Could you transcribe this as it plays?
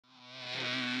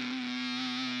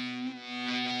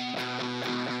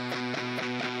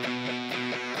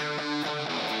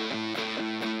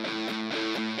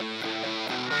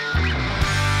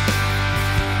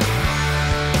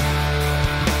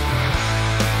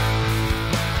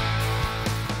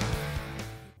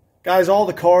Guys, all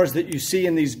the cars that you see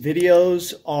in these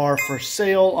videos are for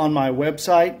sale on my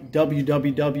website,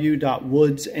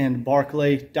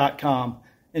 www.woodsandbarclay.com.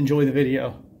 Enjoy the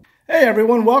video. Hey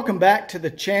everyone, welcome back to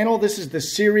the channel. This is the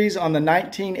series on the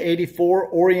 1984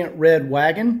 Orient Red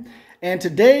Wagon. And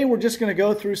today we're just going to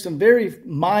go through some very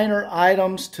minor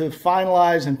items to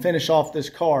finalize and finish off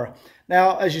this car.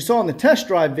 Now, as you saw in the test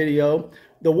drive video,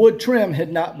 the wood trim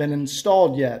had not been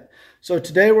installed yet. So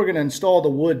today we're going to install the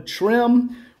wood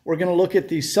trim. We're going to look at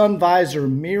the sun visor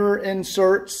mirror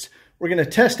inserts. We're going to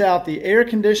test out the air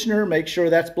conditioner, make sure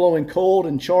that's blowing cold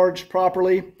and charged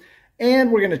properly.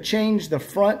 And we're going to change the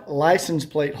front license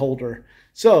plate holder.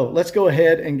 So let's go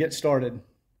ahead and get started.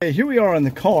 Okay, here we are in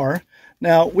the car.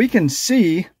 Now we can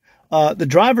see the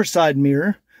driver's side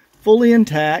mirror fully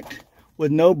intact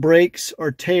with no breaks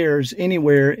or tears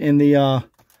anywhere in the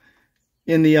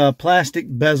plastic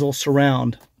bezel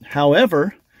surround.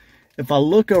 However, if I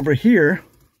look over here,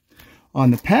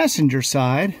 on the passenger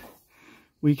side,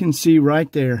 we can see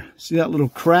right there, see that little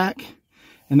crack?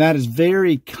 And that is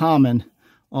very common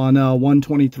on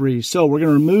 123. So we're going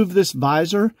to remove this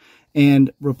visor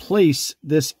and replace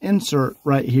this insert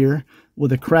right here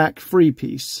with a crack-free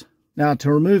piece. Now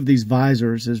to remove these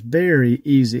visors is very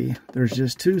easy. There's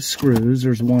just two screws.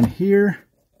 There's one here.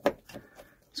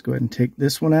 Let's go ahead and take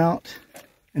this one out.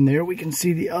 And there we can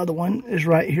see the other one is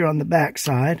right here on the back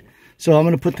side. So I'm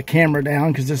going to put the camera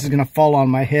down because this is going to fall on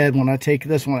my head when I take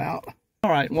this one out.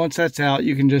 All right, once that's out,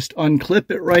 you can just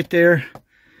unclip it right there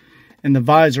and the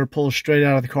visor pulls straight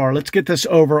out of the car. Let's get this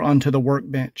over onto the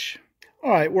workbench.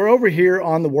 All right, we're over here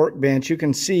on the workbench. You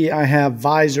can see I have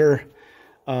visor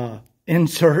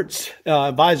inserts,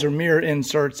 visor mirror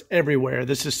inserts everywhere.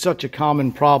 This is such a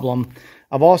common problem.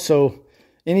 I've also,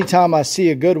 anytime I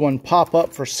see a good one pop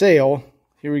up for sale,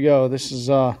 here we go. This is...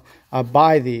 I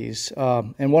buy these,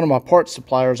 and one of my parts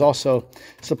suppliers also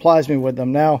supplies me with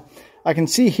them. Now, I can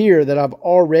see here that I've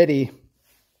already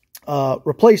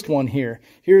replaced one here.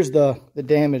 Here's the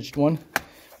damaged one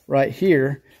right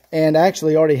here, and I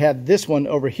actually already had this one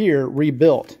over here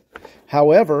rebuilt.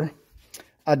 However,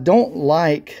 I don't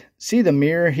like, see the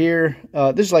mirror here?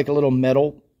 This is like a little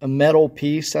metal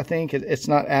piece, I think. It's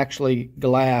not actually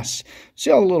glass.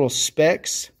 See all the little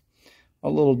specks,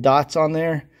 all the little dots on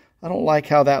there? I don't like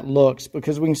how that looks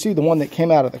because we can see the one that came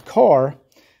out of the car.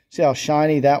 See how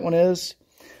shiny that one is?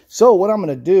 So what I'm going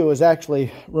to do is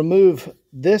actually remove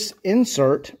this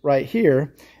insert right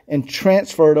here and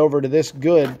transfer it over to this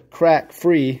good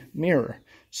crack-free mirror.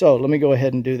 So let me go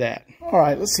ahead and do that. All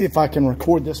right, let's see if I can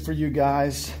record this for you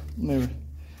guys. Let me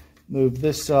move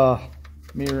this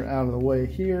mirror out of the way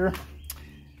here.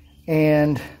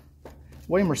 And the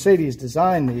way Mercedes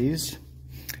designed these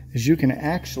is you can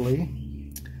actually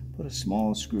put a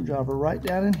small screwdriver right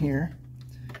down in here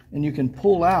and you can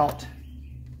pull out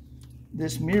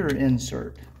this mirror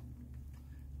insert.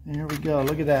 And here we go,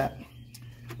 look at that.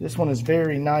 This one is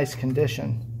very nice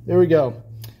condition. There we go.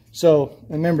 So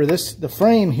remember this, the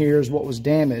frame here is what was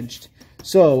damaged.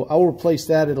 So I will replace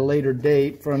that at a later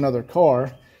date for another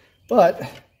car. But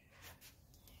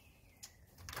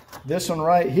this one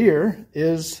right here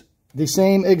is the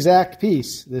same exact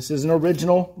piece. This is an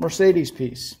original Mercedes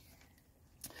piece.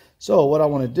 So what I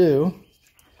want to do,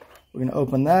 we're going to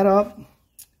open that up.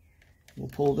 We'll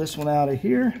pull this one out of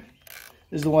here.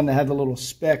 This is the one that had the little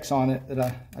specks on it that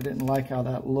I didn't like how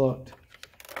that looked.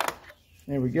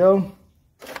 There we go.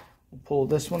 We'll pull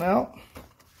this one out.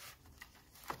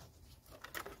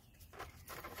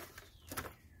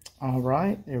 All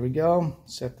right, there we go.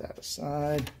 Set that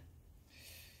aside.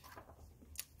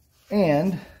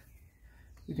 And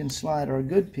we can slide our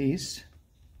good piece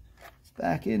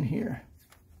back in here.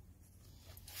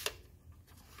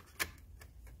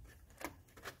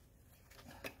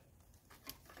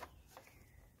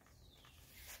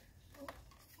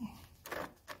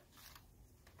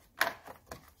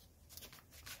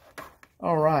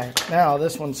 All right, now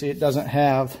this one, see, it doesn't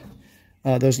have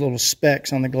those little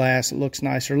specks on the glass. It looks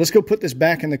nicer. Let's go put this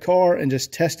back in the car and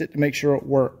just test it to make sure it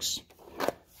works.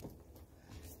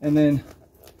 And then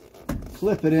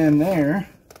clip it in there.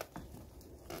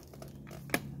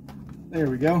 There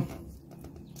we go.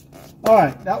 All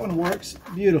right, that one works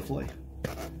beautifully.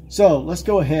 So let's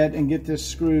go ahead and get this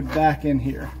screwed back in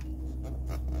here.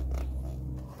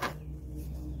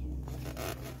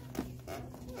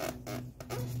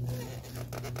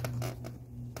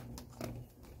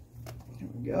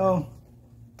 Go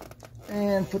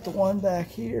and put the one back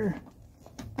here.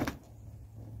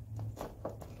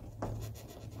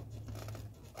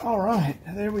 All right,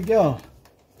 there we go.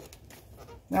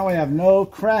 Now we have no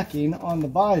cracking on the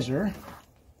visor.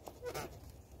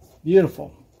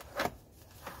 Beautiful.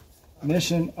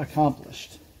 mission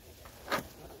accomplished.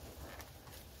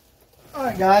 All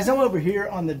right, guys, I'm over here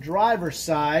on the driver's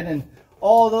side, and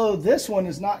although this one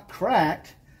is not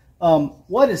cracked,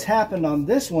 what has happened on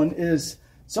this one is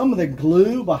some of the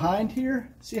glue behind here,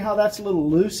 see how that's a little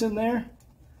loose in there?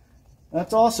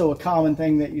 That's also a common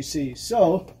thing that you see.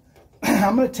 So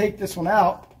I'm going to take this one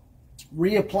out,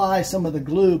 reapply some of the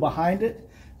glue behind it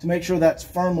to make sure that's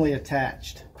firmly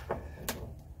attached.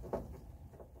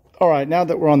 All right, now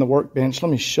that we're on the workbench,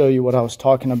 let me show you what I was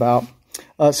talking about.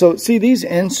 So see these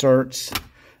inserts,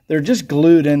 they're just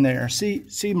glued in there. See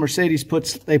Mercedes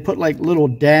they put like little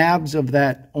dabs of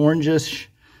that orangish,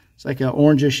 it's like an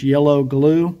orangish yellow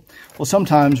glue. Well,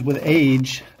 sometimes with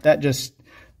age,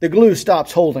 the glue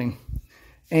stops holding.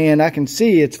 And I can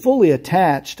see it's fully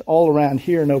attached all around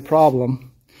here, no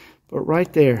problem. But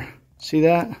right there, see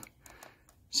that?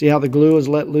 See how the glue is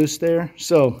let loose there?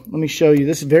 So let me show you.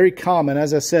 This is very common.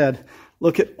 As I said,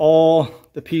 look at all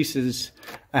the pieces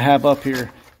I have up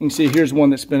here. You can see here's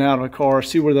one that's been out of a car.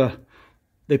 See where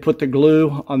they put the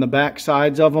glue on the back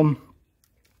sides of them?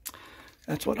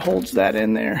 That's what holds that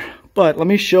in there. But let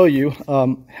me show you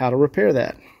how to repair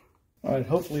that. All right,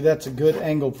 hopefully that's a good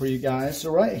angle for you guys.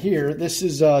 So right here, this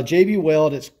is JB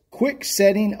Weld. It's quick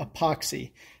setting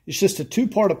epoxy. It's just a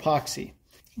 2-part epoxy.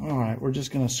 All right, we're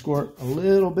just going to squirt a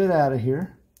little bit out of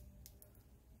here.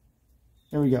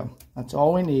 There we go. That's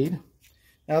all we need.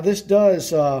 Now this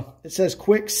does, it says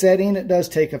quick setting. It does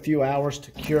take a few hours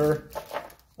to cure.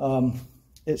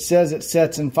 It says it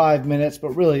sets in 5 minutes,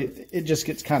 but really it just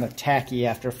gets kind of tacky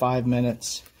after 5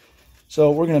 minutes. So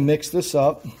we're going to mix this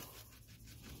up.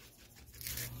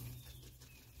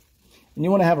 And you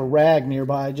want to have a rag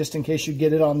nearby just in case you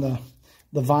get it on the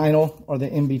vinyl or the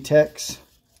MB-Tex.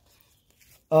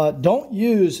 Don't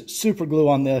use super glue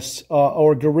on this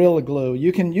or Gorilla Glue.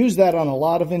 You can use that on a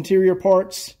lot of interior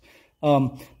parts.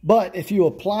 But if you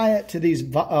apply it to these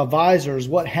visors,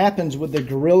 what happens with the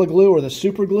Gorilla Glue or the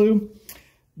super glue,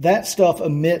 that stuff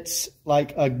emits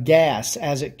like a gas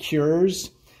as it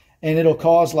cures. And it'll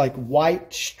cause like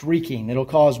white streaking. It'll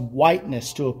cause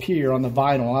whiteness to appear on the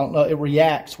vinyl. I don't know. It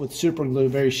reacts with super glue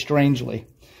very strangely.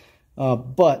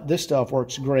 But this stuff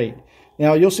works great.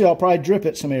 Now you'll see I'll probably drip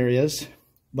it some areas,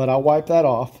 but I'll wipe that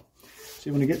off. So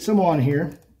you want to get some on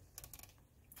here.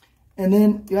 And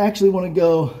then you actually want to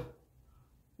go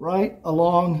right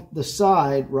along the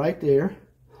side right there.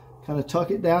 Kind of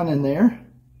tuck it down in there.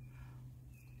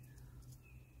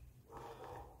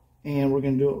 And we're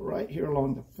going to do it right here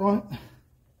along the front.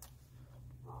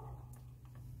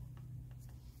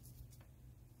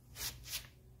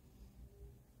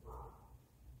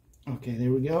 Okay, there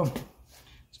we go.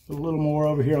 Let's put a little more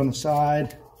over here on the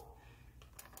side.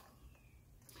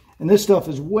 And this stuff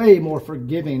is way more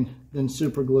forgiving than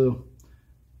super glue.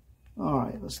 All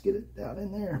right, let's get it down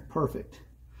in there. Perfect.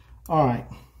 All right.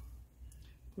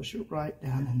 Push it right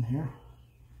down in there.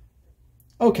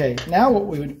 Okay, now what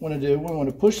we would want to do, we want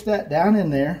to push that down in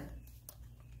there.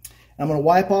 I'm going to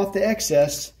wipe off the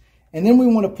excess, and then we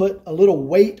want to put a little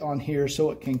weight on here so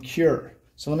it can cure.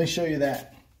 So let me show you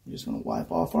that. We're just going to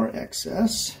wipe off our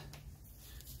excess.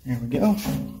 There we go.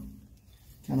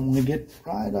 Kind of want to get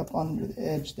right up under the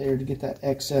edge there to get that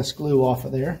excess glue off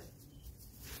of there.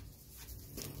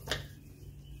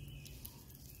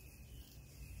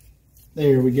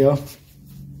 There we go.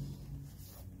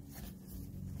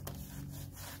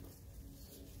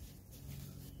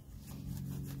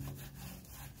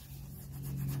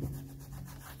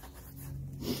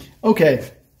 Okay,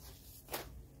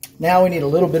 now we need a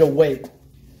little bit of weight.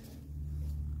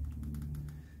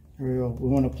 There we go. We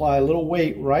want to apply a little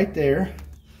weight right there.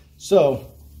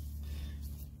 So,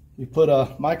 we put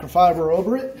a microfiber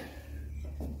over it.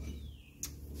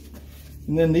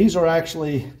 And then these are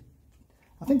actually,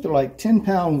 I think they're like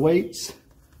 10-pound weights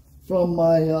from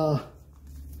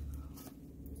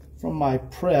my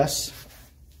press.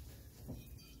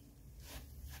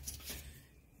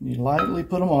 You lightly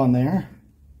put them on there.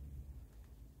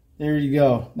 There you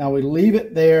go. Now we leave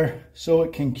it there so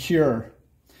it can cure.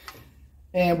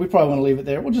 And we probably want to leave it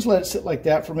there. We'll just let it sit like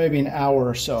that for maybe an hour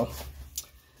or so.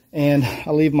 And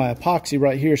I'll leave my epoxy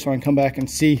right here so I can come back and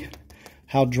see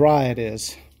how dry it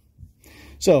is.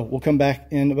 So we'll come back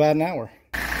in about an hour.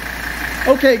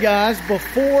 Okay guys,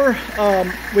 before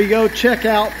we go check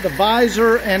out the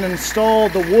visor and install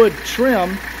the wood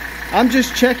trim, I'm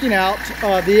just checking out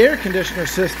the air conditioner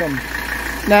system.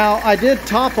 Now, I did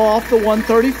top off the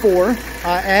 134.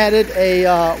 I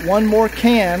added one more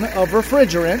can of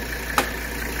refrigerant.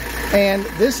 And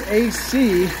this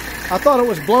AC, I thought it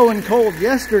was blowing cold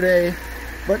yesterday,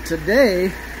 but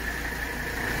today,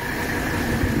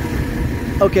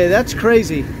 okay, that's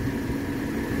crazy.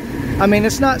 I mean,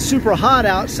 it's not super hot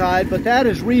outside, but that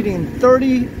is reading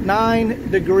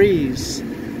 39 degrees.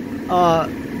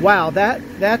 Wow,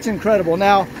 that's incredible.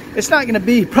 Now, it's not going to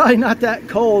be probably not that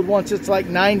cold once it's like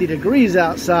 90 degrees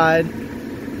outside,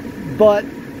 but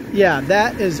yeah,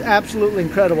 that is absolutely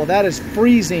incredible. That is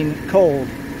freezing cold.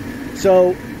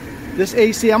 So this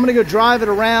AC, I'm going to go drive it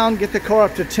around, get the car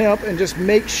up to temp, and just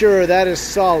make sure that is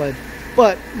solid.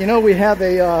 But, you know, we have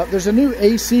there's a new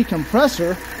AC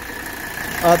compressor.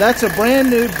 That's a brand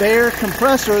new Bear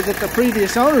compressor that the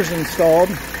previous owners installed.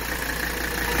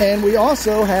 And we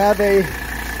also have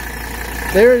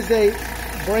there's a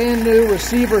brand new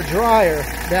receiver dryer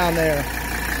down there.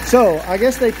 So I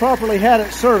guess they properly had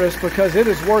it serviced because it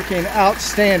is working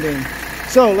outstanding.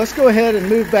 So let's go ahead and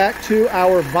move back to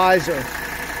our visor.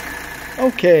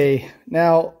 Okay,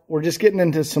 now we're just getting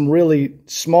into some really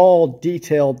small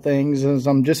detailed things as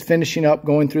I'm just finishing up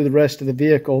going through the rest of the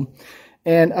vehicle.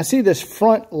 And I see this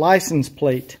front license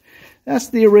plate. That's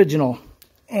the original.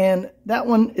 And that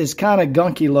one is kind of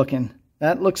gunky looking.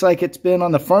 That looks like it's been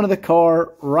on the front of the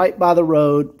car right by the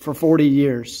road for 40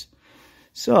 years.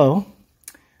 So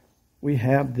we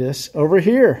have this over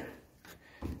here.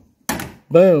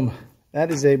 Boom. That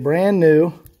is a brand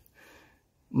new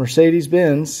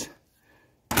Mercedes-Benz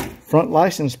front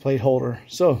license plate holder.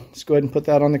 So let's go ahead and put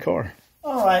that on the car.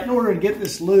 All right, in order to get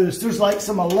this loose, there's like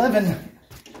some 11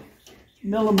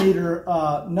 millimeter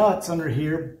nuts under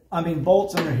here,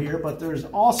 bolts under here, but there's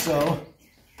also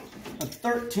a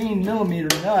 13 millimeter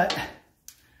nut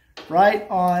right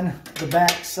on the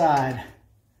back side.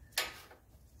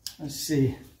 Let's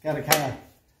see, got to kind of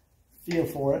feel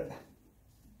for it.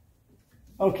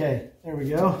 Okay, there we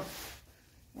go.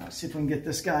 Let's see if we can get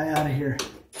this guy out of here.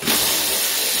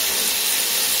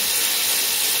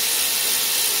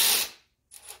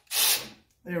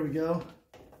 There we go.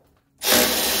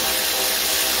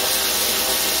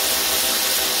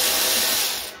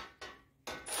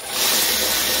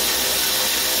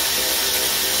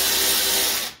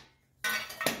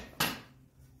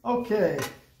 Okay.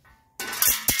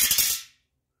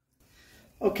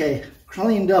 Okay,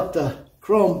 cleaned up the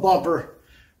chrome bumper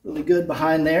really good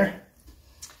behind there.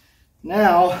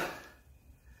 Now,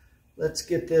 let's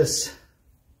get this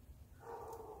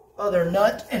other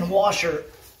nut and washer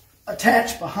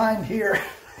attached behind here.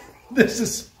 This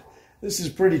is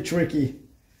pretty tricky.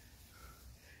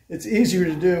 It's easier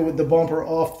to do with the bumper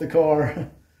off the car.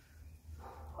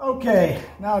 Okay,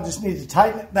 now I just need to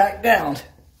tighten it back down.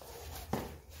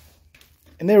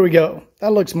 And there we go.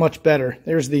 That looks much better.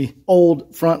 There's the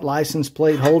old front license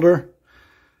plate holder.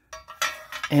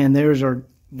 And there's our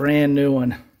brand new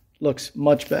one. Looks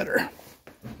much better.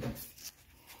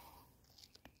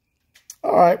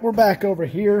 All right, we're back over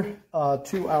here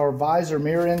to our visor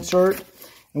mirror insert.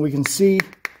 And we can see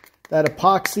that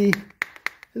epoxy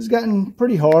has gotten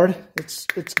pretty hard. It's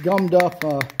gummed up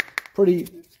pretty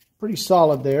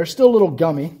solid there. Still a little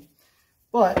gummy.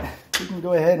 But we can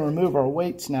go ahead and remove our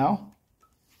weights now.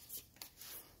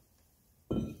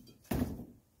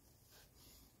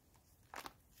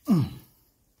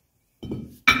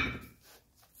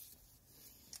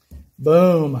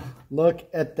 Boom, look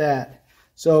at that.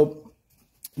 So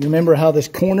you remember how this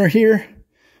corner here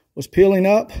was peeling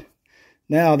up?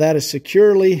 Now that is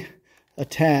securely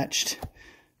attached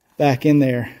back in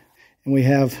there. And we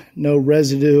have no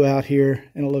residue out here,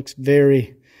 and it looks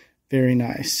very, very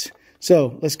nice.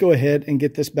 So let's go ahead and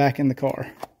get this back in the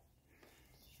car.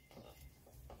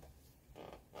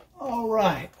 All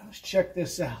right, let's check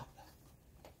this out.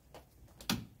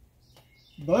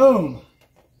 Boom.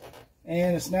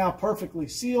 And it's now perfectly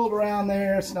sealed around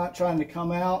there. It's not trying to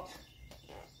come out.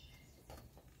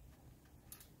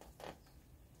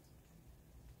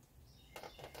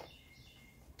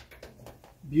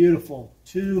 Beautiful.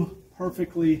 Two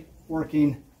perfectly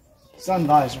working sun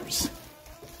visors.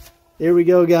 There we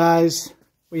go, guys.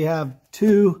 We have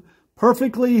two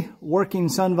perfectly working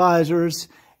sun visors,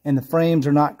 and the frames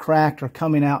are not cracked or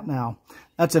coming out now.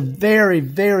 That's a very,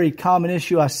 very common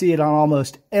issue. I see it on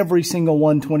almost every single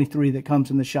 123 that comes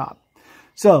in the shop.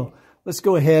 So let's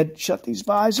go ahead, shut these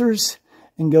visors,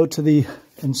 and go to the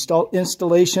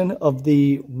installation of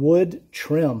the wood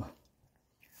trim.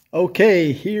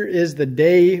 Okay, here is the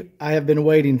day I have been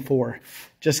waiting for.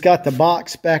 Just got the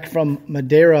box back from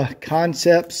Madeira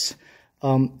Concepts.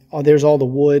 There's all the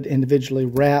wood individually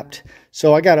wrapped.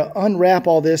 So I got to unwrap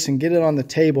all this and get it on the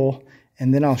table,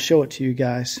 and then I'll show it to you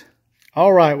guys.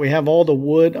 All right, we have all the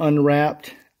wood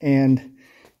unwrapped, and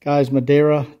guys,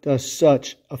 Madeira does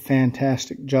such a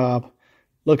fantastic job.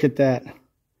 Look at that.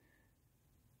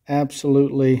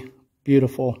 Absolutely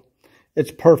beautiful. It's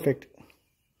perfect.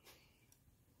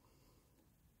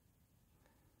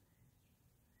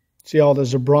 See all the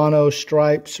Zebrano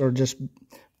stripes are just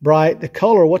bright. The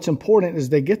color, what's important is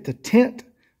they get the tint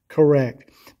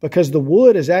correct, because the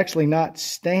wood is actually not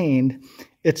stained.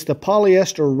 It's the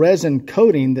polyester resin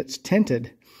coating that's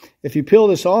tinted. If you peel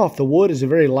this off, the wood is a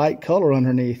very light color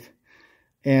underneath.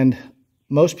 And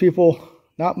most people,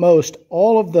 not most,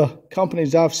 all of the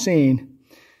companies I've seen,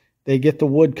 they get the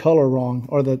wood color wrong,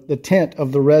 or the tint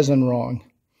of the resin wrong.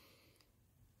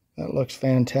 That looks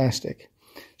fantastic.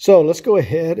 So let's go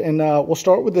ahead and we'll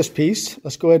start with this piece.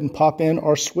 Let's go ahead and pop in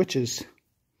our switches.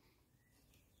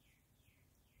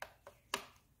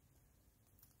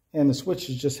 And the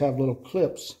switches just have little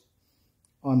clips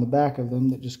on the back of them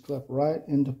that just clip right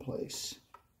into place.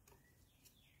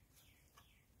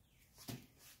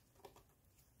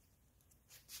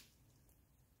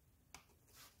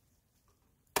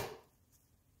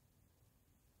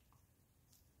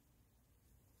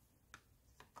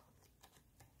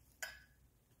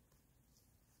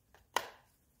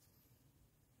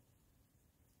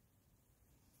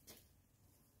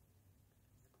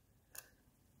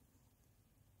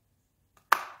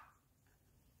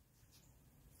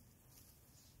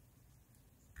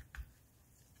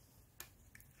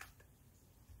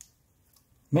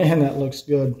 Man, that looks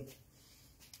good.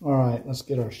 All right, let's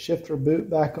get our shifter boot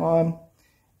back on.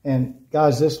 And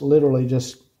guys, this literally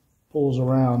just pulls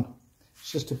around.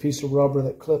 It's just a piece of rubber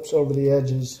that clips over the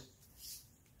edges.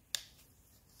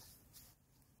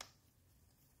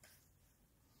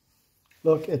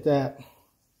 Look at that.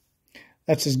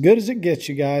 That's as good as it gets,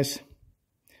 you guys.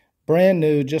 Brand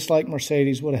new, just like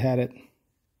Mercedes would have had it.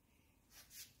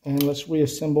 And let's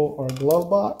reassemble our glove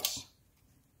box.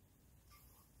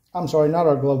 I'm sorry, not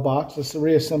our glove box. Let's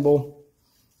reassemble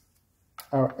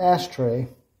our ashtray.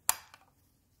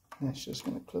 And it's just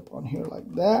going to clip on here like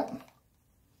that.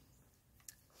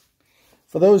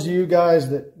 For those of you guys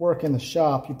that work in the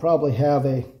shop, you probably have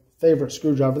a favorite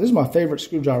screwdriver. This is my favorite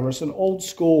screwdriver. It's an old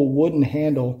school wooden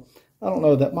handle. I don't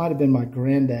know, that might have been my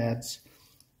granddad's.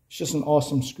 It's just an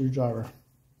awesome screwdriver.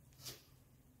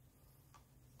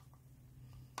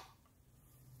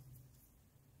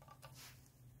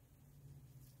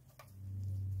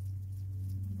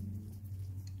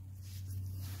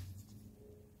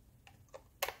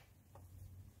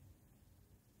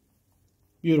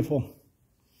 Beautiful.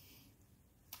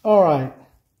 All right.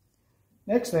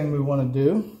 Next thing we want to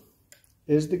do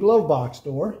is the glove box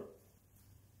door.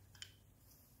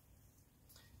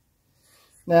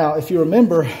 Now, if you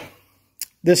remember,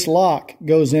 this lock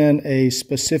goes in a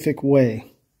specific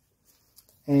way.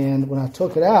 And when I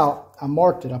took it out, I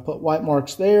marked it. I put white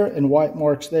marks there and white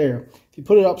marks there. If you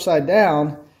put it upside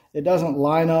down, it doesn't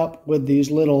line up with these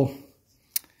little,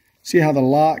 see how the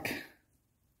lock,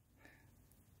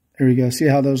 there we go. See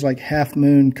how those like half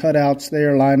moon cutouts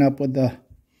there line up with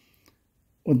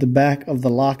the back of the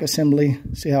lock assembly?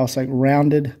 See how it's like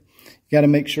rounded? You got to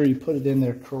make sure you put it in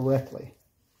there correctly.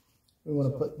 We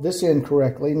want to put this in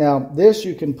correctly. Now this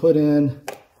you can put in,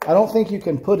 I don't think you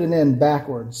can put it in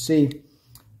backwards. See,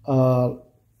 let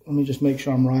me just make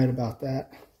sure I'm right about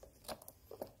that.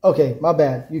 Okay, my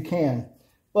bad, you can.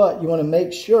 But you want to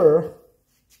make sure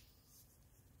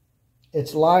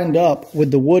it's lined up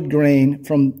with the wood grain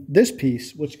from this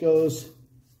piece, which goes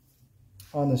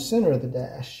on the center of the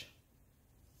dash.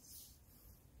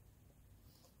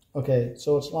 Okay,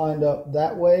 so it's lined up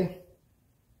that way.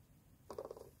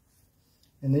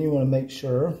 And then you want to make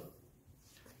sure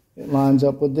it lines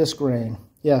up with this grain.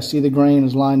 Yeah, see the grain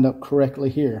is lined up correctly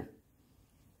here.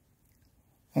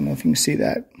 I don't know if you can see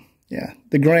that. Yeah,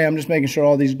 the grain, I'm just making sure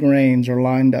all these grains are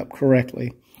lined up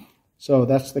correctly. So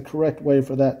that's the correct way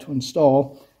for that to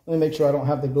install. Let me make sure I don't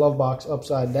have the glove box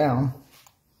upside down.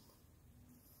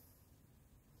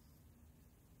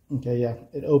 Okay, yeah,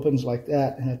 it opens like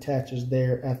that and attaches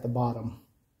there at the bottom.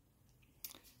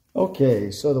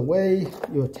 Okay, so the way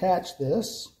you attach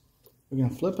this, we're going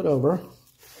to flip it over.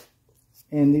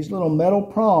 And these little metal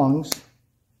prongs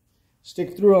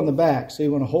stick through on the back. So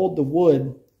you want to hold the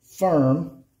wood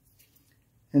firm.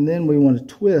 And then we want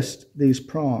to twist these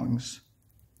prongs.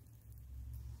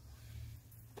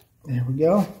 There we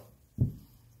go.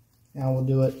 Now we'll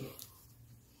do it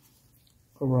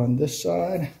over on this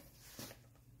side.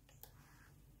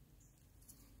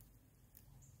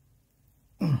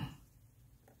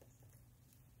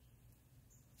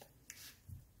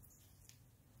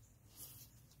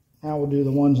 Now we'll do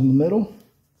the ones in the middle.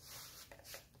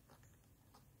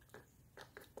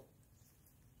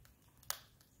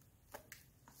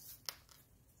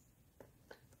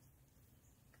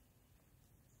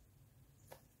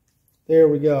 There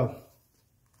we go.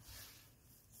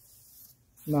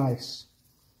 Nice.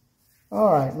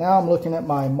 All right, now I'm looking at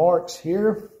my marks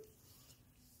here.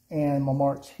 and my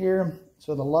mark's here.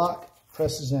 So the lock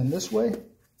presses in this way.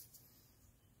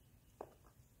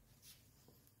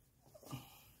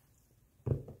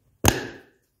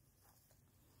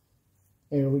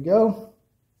 There we go.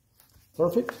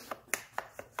 Perfect.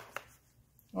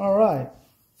 All right.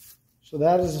 So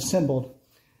that is assembled.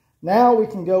 Now we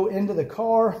can go into the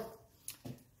car,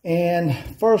 and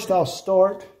first I'll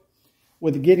start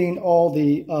with getting all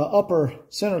the upper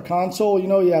center console. You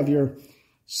know, you have your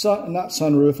not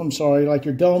sunroof, I'm sorry, like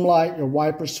your dome light, your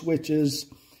wiper switches,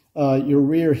 your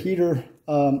rear heater,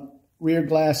 rear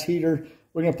glass heater.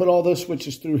 We're going to put all those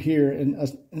switches through here and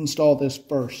install this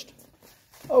first.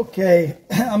 Okay,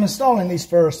 I'm installing these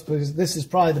first because this is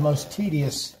probably the most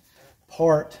tedious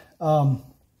part.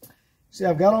 See,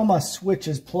 I've got all my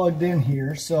switches plugged in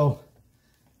here, so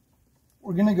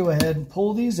we're going to go ahead and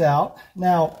pull these out.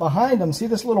 Now, behind them, see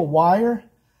this little wire?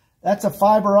 That's a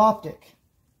fiber optic.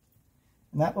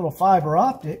 And that little fiber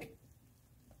optic,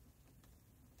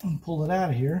 pull it out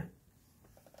of here.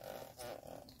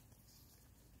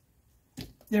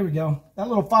 There we go. That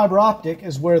little fiber optic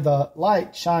is where the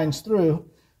light shines through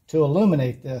to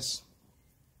illuminate this.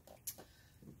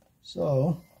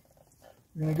 So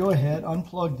we're going to go ahead,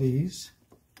 unplug these.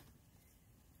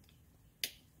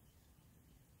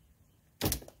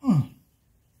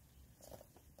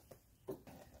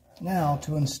 Now,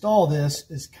 to install this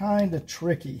is kind of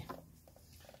tricky.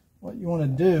 What you want to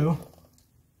do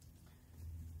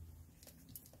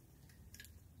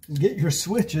is get your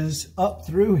switches up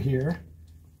through here,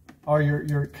 or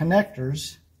your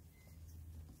connectors.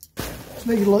 To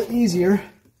make it a little easier,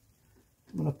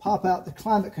 I'm going to pop out the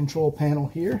climate control panel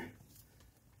here.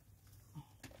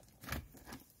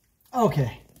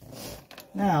 Okay,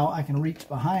 now I can reach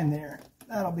behind there.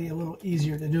 That'll be a little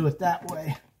easier to do it that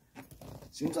way.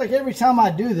 Seems like every time I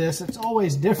do this, it's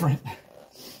always different.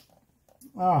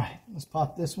 All right, let's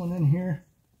pop this one in here.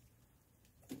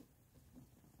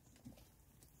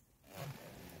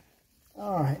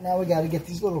 All right, now we got to get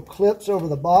these little clips over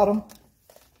the bottom.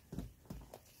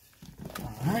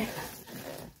 All right.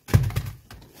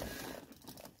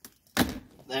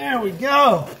 There we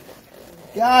go.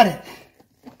 Got it.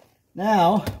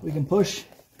 Now we can push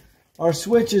our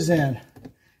switches in.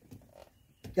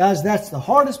 Guys, that's the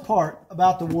hardest part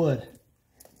about the wood,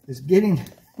 is getting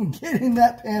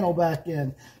that panel back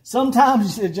in.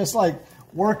 Sometimes it just like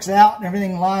works out and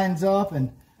everything lines up, and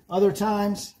other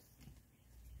times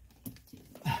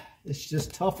it's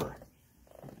just tougher.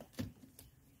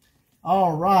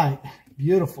 All right,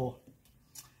 beautiful.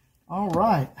 All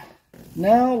right,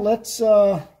 now let's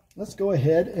go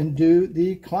ahead and do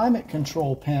the climate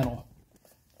control panel.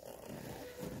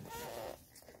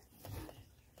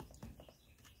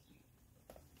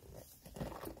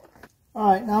 All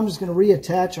right, now I'm just going to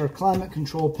reattach our climate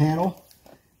control panel,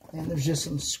 and there's just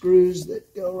some screws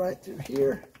that go right through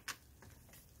here.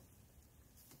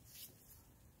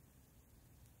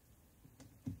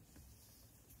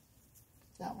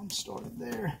 That one started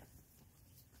there.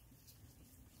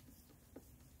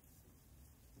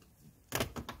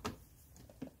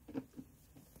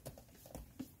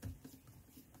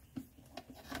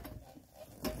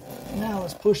 Now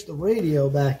let's push the radio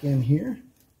back in here.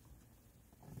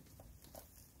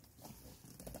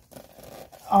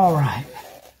 All right,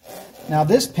 now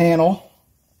this panel,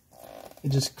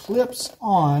 it just clips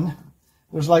on.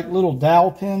 There's like little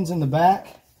dowel pins in the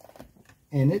back,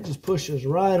 and it just pushes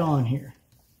right on here.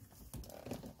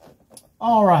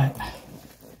 All right,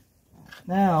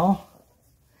 now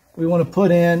we want to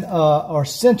put in our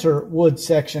center wood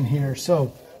section here.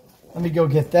 So let me go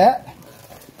get that.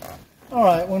 All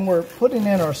right, when we're putting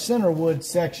in our center wood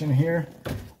section here,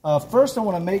 first I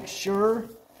want to make sure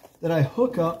that I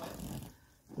hook up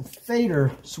the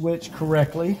fader switch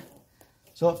correctly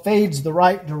so it fades the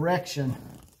right direction.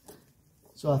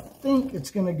 So I think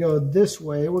it's going to go this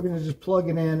way. We're going to just plug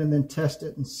it in and then test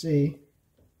it and see.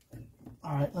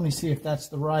 All right, let me see if that's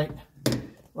the right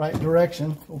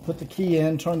direction. We'll put the key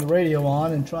in, turn the radio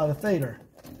on, and try the fader.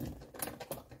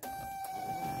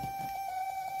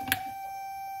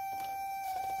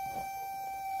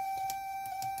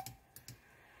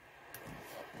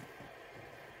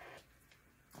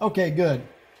 Okay, good.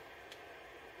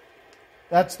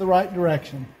 That's the right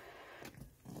direction.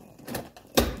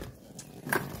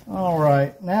 All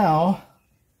right, now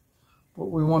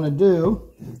what we want to do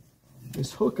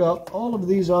is hook up all of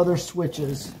these other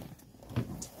switches.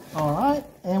 All right,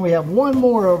 and we have one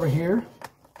more over here,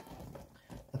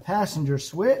 the passenger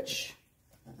switch.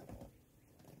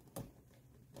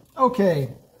 Okay,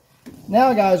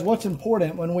 now guys, what's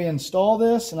important when we install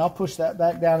this, and I'll push that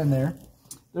back down in there,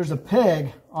 there's a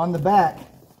peg on the back.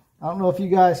 I don't know if you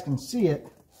guys can see it,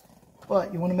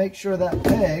 but you want to make sure that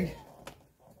peg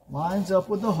lines up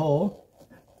with the hole.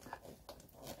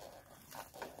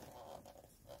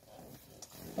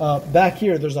 Back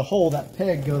here, there's a hole that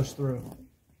peg goes through.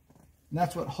 And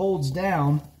that's what holds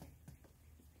down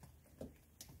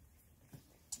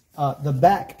the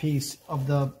back piece of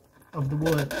the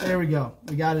wood. There we go.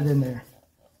 We got it in there.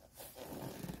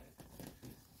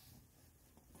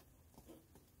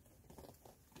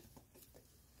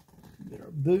 Get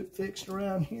our boot fixed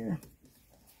around here.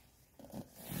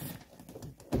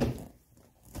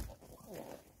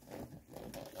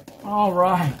 All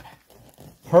right.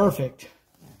 Perfect.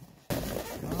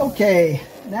 Okay,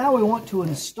 now we want to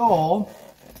install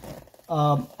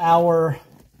our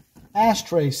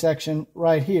ashtray section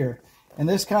right here. And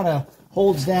this kind of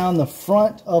holds down the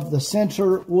front of the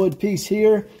center wood piece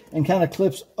here and kind of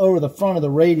clips over the front of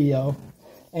the radio.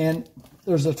 And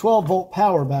there's a 12-volt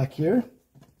power back here.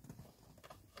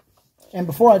 And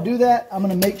before I do that, I'm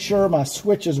going to make sure my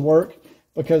switches work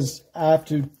because I have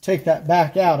to take that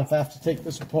back out if I have to take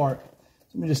this apart.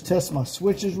 So let me just test my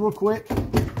switches real quick.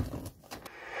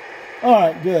 All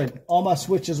right, good. All my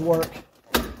switches work.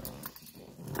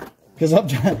 Because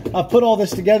I put all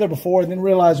this together before and then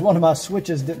realized one of my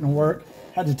switches didn't work.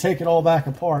 Had to take it all back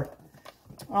apart.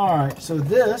 All right, so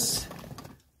this,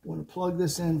 I want to plug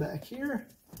this in back here.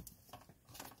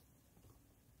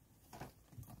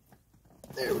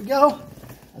 There we go.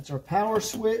 That's our power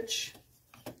switch.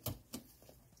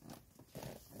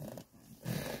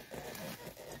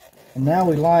 And now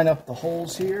we line up the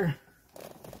holes here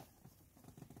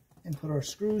and put our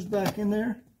screws back in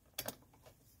there.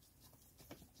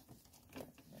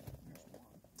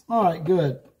 All right,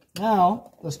 good.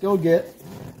 Now, let's go get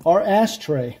our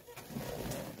ashtray.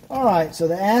 All right, so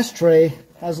the ashtray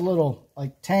has a little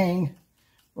like tang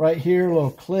right here, a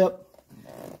little clip,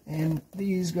 and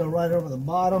these go right over the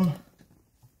bottom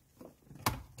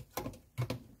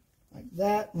like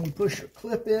that, and you push your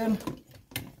clip in.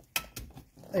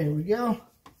 There we go.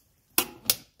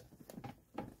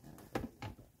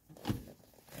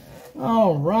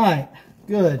 All right,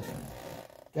 good.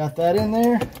 Got that in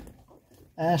there.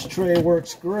 Ashtray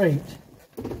works great.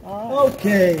 All right.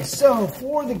 Okay, so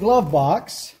for the glove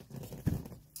box,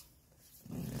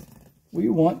 we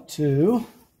want to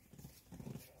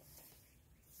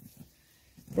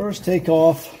first take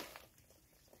off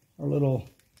our little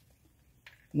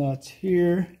nuts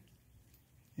here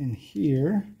and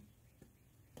here.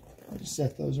 I'll just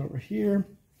set those over here.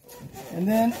 And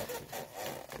then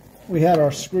we had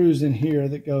our screws in here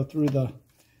that go through the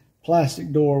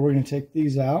plastic door. We're going to take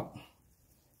these out.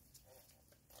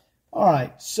 All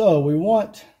right, so we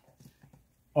want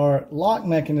our lock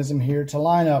mechanism here to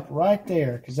line up right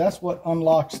there because that's what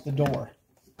unlocks the door.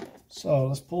 So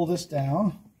let's pull this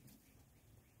down.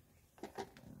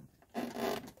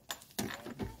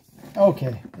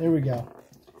 Okay, there we go.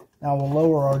 Now we'll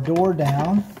lower our door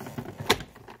down.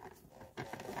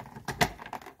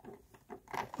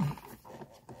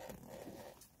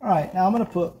 All right, now I'm going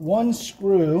to put one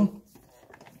screw.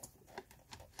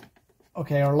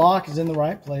 Okay, our lock is in the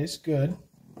right place. Good.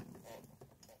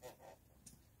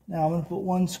 Now I'm going to put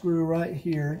one screw right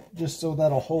here just so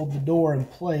that'll hold the door in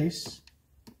place.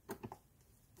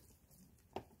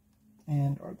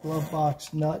 And our glove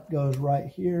box nut goes right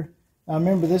here. Now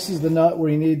remember, this is the nut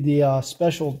where you need the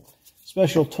special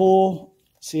tool.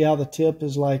 See how the tip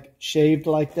is like shaved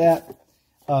like that?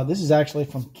 This is actually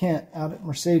from Kent out at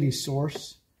Mercedes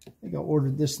Source. I think I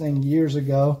ordered this thing years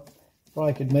ago.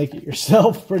 Probably could make it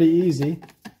yourself pretty easy.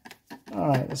 All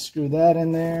right, let's screw that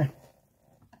in there.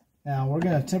 Now we're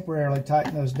going to temporarily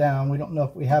tighten those down. We don't know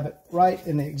if we have it right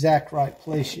in the exact right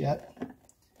place yet.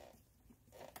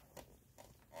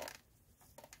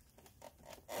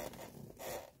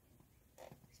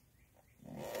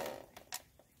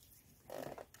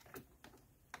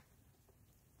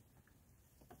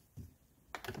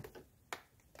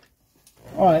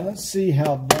 All right, let's see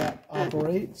how that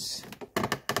operates.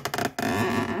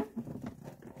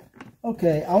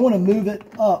 Okay, I want to move it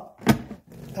up.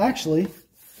 Actually,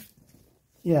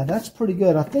 yeah, that's pretty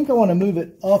good. I think I want to move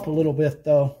it up a little bit,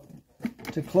 though,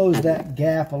 to close that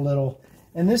gap a little.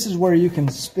 And this is where you can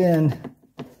spend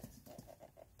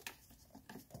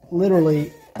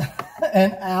literally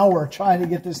an hour trying to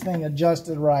get this thing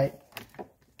adjusted right.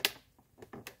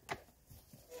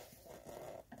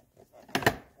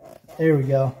 There we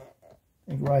go.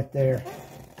 I think right there.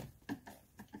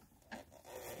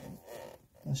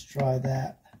 Let's try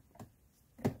that.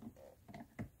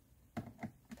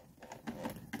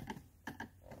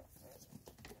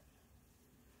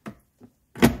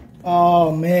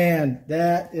 Oh man,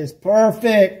 that is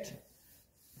perfect.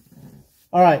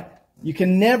 All right, You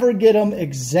can never get them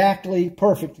exactly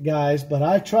perfect, guys, but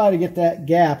I try to get that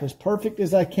gap as perfect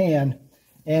as I can.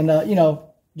 And, you know,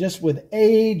 just with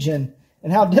age and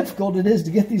how difficult it is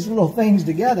to get these little things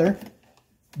together,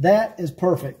 that is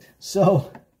perfect.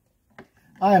 So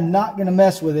I am not going to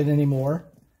mess with it anymore.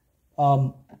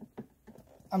 I'm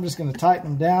just going to tighten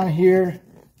them down here.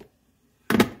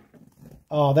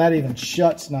 Oh, that even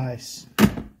shuts nice.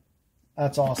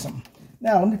 That's awesome.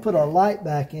 Now, let me put our light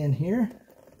back in here.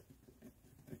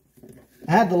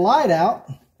 I had the light out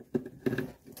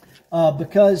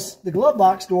because the glove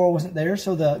box door wasn't there,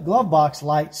 so the glove box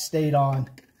light stayed on.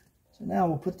 So now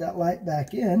we'll put that light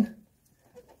back in.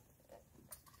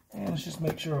 And let's just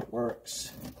make sure it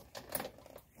works.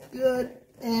 Good.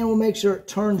 And we'll make sure it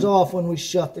turns off when we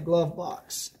shut the glove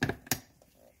box.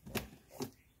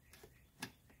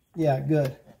 Yeah,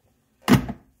 good.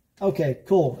 Okay,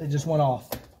 cool. It just went off.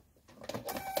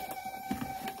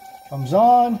 Comes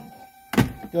on,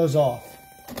 goes off.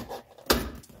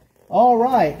 All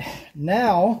right,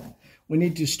 now we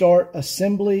need to start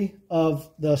assembly of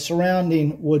the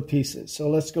surrounding wood pieces. So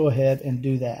let's go ahead and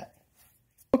do that.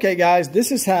 Okay, guys,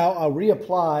 this is how I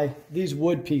reapply these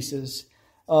wood pieces.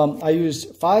 I use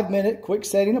 5-minute quick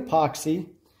setting epoxy,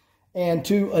 and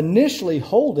to initially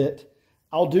hold it,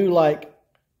 I'll do like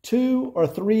 2 or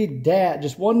 3 dab,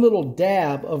 just one little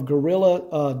dab of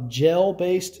Gorilla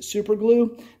gel-based super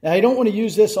glue. Now, you don't want to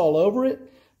use this all over it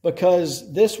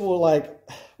because this will like,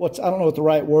 I don't know what the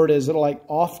right word is, it'll like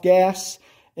off gas,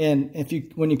 and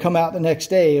when you come out the next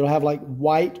day, it'll have like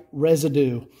white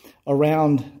residue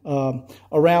around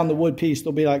the wood piece.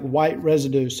 There'll be like white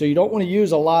residue. So you don't want to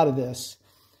use a lot of this.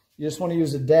 You just want to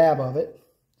use a dab of it.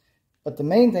 But the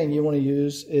main thing you want to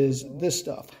use is this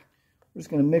stuff. We're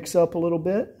just going to mix up a little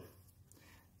bit.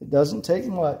 It doesn't take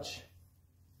much.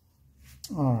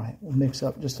 All right, we'll mix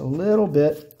up just a little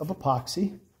bit of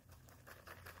epoxy.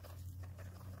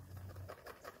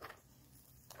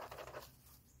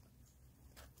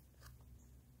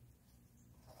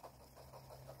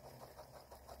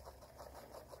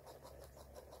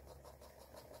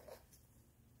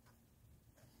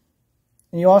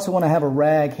 And you also want to have a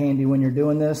rag handy when you're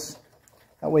doing this.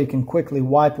 That way you can quickly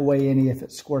wipe away any if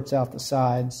it squirts out the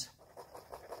sides.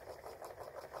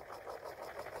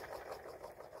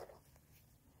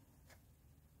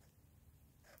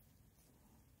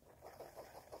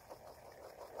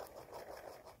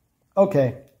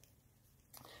 Okay.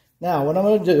 Now what I'm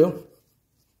going to do,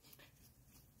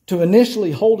 to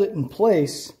initially hold it in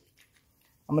place,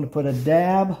 I'm going to put a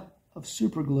dab of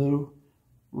super glue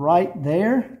right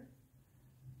there,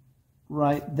 and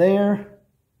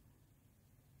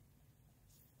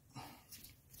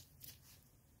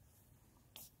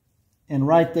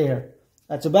right there.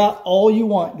 That's about all you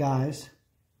want, guys.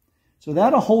 So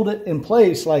that'll hold it in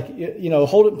place, like, you know,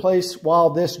 hold it in place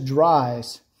while this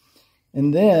dries.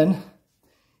 And then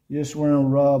you just want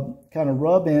to kind of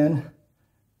rub in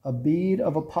a bead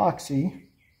of epoxy,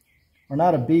 or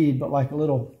not a bead, but like a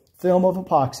little film of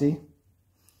epoxy,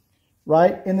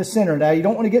 right in the center. Now, you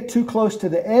don't want to get too close to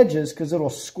the edges because it'll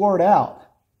squirt out.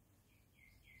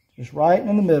 Just right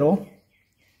in the middle.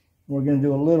 We're going to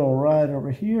do a little right over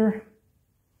here,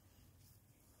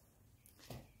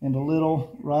 and a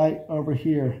little right over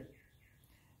here.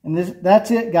 And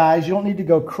that's it, guys. You don't need to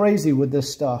go crazy with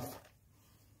this stuff.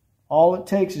 All it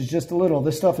takes is just a little.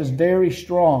 This stuff is very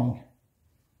strong.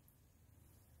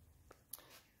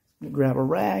 Let me grab a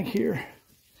rag here.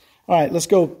 All right, let's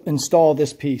go install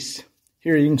this piece.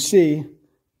 Here you can see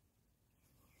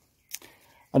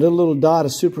I did a little dot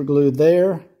of super glue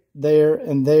there, there,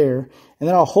 and there. And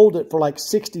then I'll hold it for like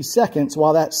 60 seconds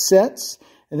while that sets.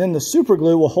 And then the super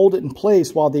glue will hold it in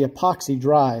place while the epoxy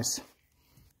dries.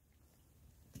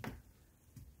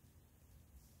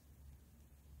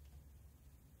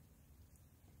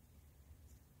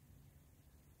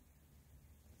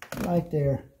 Right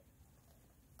there.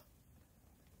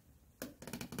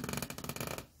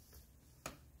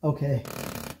 Okay,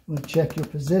 I'm going to check your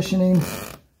positioning.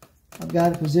 I've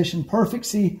got it positioned perfect.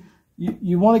 See,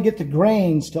 you want to get the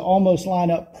grains to almost line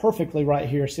up perfectly right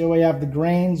here. See how we have the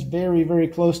grains very, very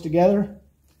close together?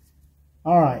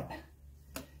 All right.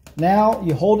 Now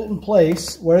you hold it in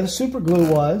place where the super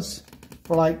glue was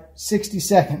for like 60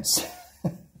 seconds.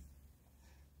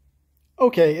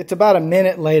 Okay, it's about a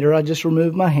minute later. I just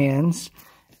removed my hands.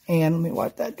 And let me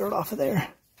wipe that dirt off of there.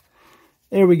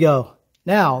 There we go.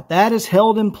 Now, that is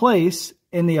held in place,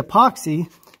 and the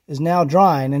epoxy is now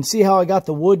drying. And see how I got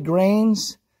the wood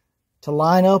grains to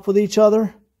line up with each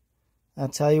other?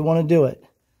 That's how you want to do it.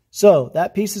 So,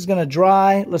 that piece is going to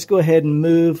dry. Let's go ahead and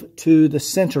move to the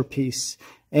center piece.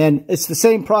 And it's the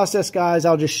same process, guys.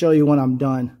 I'll just show you when I'm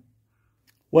done.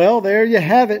 Well, there you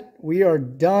have it. We are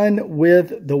done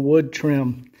with the wood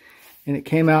trim. And it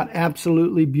came out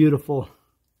absolutely beautiful.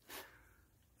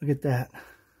 Look at that.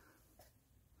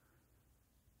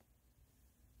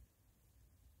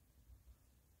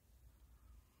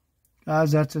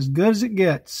 Guys, that's as good as it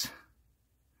gets.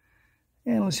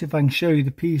 And let's see if I can show you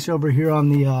the piece over here on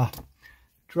the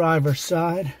driver's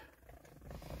side.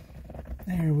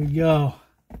 There we go.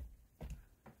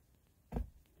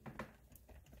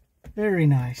 Very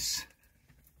nice.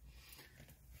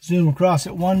 Zoom across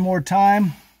it one more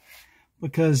time,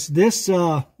 because this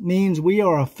means we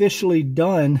are officially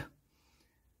done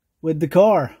with the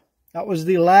car. That was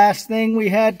the last thing we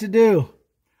had to do.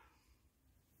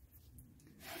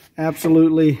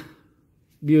 Absolutely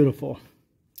beautiful.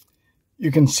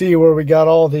 You can see where we got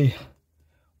all the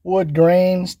wood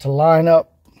grains to line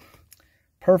up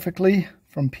perfectly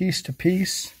from piece to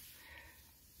piece.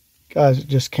 Guys, it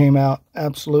just came out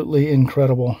absolutely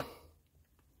incredible.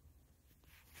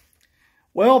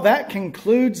 Well, that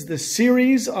concludes the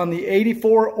series on the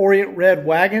 84 Orient Red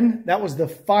Wagon. That was the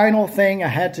final thing I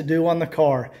had to do on the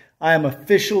car. I am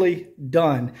officially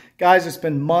done. Guys, it's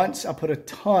been months. I put a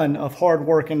ton of hard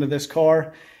work into this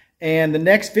car. And the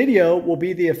next video will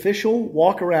be the official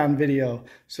walk around video.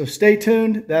 So stay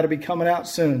tuned. That'll be coming out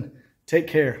soon. Take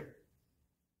care.